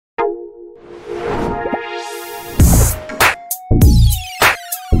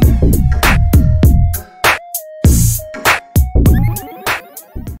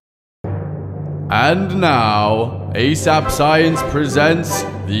And now, ASAP Science presents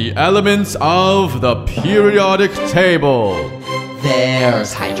the elements of the periodic table.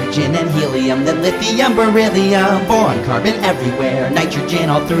 There's hydrogen and helium, then lithium, beryllium, boron, carbon everywhere, nitrogen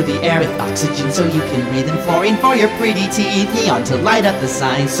all through the air with oxygen so you can breathe, and fluorine for your pretty teeth, neon to light up the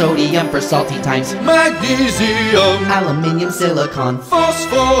signs, sodium for salty times, magnesium, aluminium, silicon,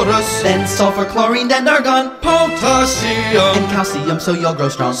 phosphorus, then sulfur, chlorine, and argon, potassium, and calcium so you'll grow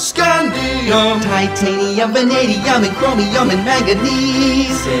strong, scandium, titanium, vanadium, and chromium, and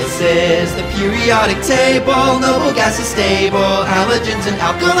manganese. This is the periodic table, noble gases stable, halogens and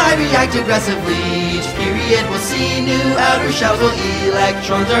alkali react aggressively. Each period will see new outer shells while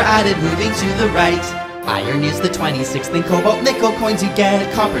electrons are added, moving to the right. Iron is the 26th, then cobalt, nickel coins you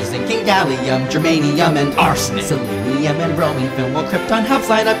get, copper, zinc, and gallium, germanium, and arsenic, selenium, and bromine film, while krypton helps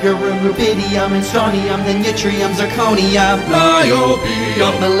light up your room, rubidium, and strontium, then yttrium, zirconium,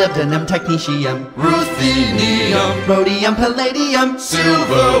 niobium, molybdenum, technetium, ruthenium, rhodium, palladium,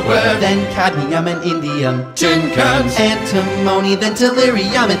 silverware, then cadmium and indium, tin cans, antimony, then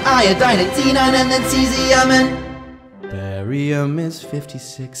tellurium, and iodine, and xenon, and then cesium, and barium is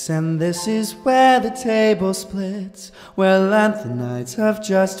 56, and this is where the table splits, where lanthanides have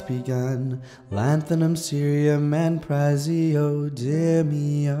just begun, lanthanum, cerium, and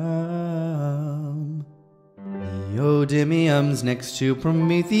praseodymium. Neodymium's next to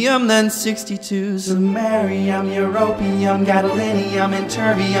promethium, then 62, samarium, europium, gadolinium, and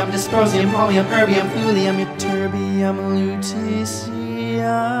terbium, dysprosium, holmium, erbium, thulium, ytterbium, lutetium,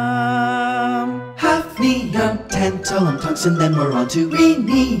 hafnium, tantalum, tungsten, then we're on to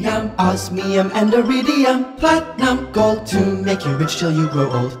rhenium, osmium, and iridium, platinum, gold to make you rich till you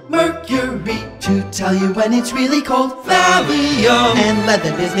grow old, mercury to tell you when it's really cold, thallium, and lead,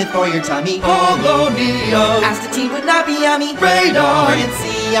 the bismuth for your tummy, polonium, astatine would not be yummy, radon,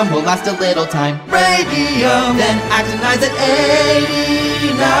 francium will last a little time, radium, then actinides at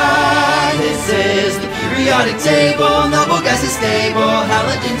 89. This is the periodic table, noble gas is stable,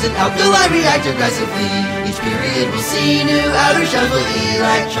 halogens and alkali react aggressively. Each period will see new outer shells while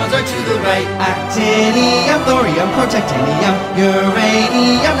electrons are to the right. Actinium, thorium, protactinium,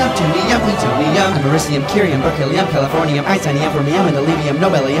 uranium, neptunium, plutonium, americium, curium, berkelium, californium, titanium, fermium, and niobium,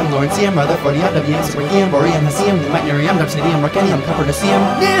 nobelium, lawrencium, rutherfordium, wm, sprigium, bohrium, hesium, meitnerium, dubsidium, rucenium, copernicium,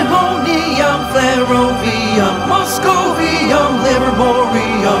 nihonium, flerovium, moscovium,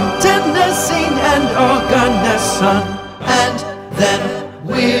 livermorium, tennessine, and organesson, and then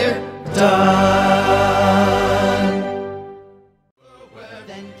we're done.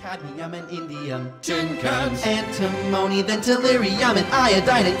 Then cadmium and indium, tin cans, antimony, then tellurium, and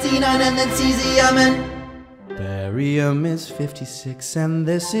iodine, and xenon, and then cesium, and barium is 56, and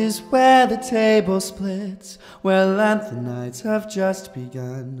this is where the table splits, where lanthanides have just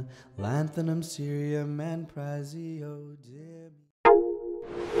begun, lanthanum, cerium, and praseodymium.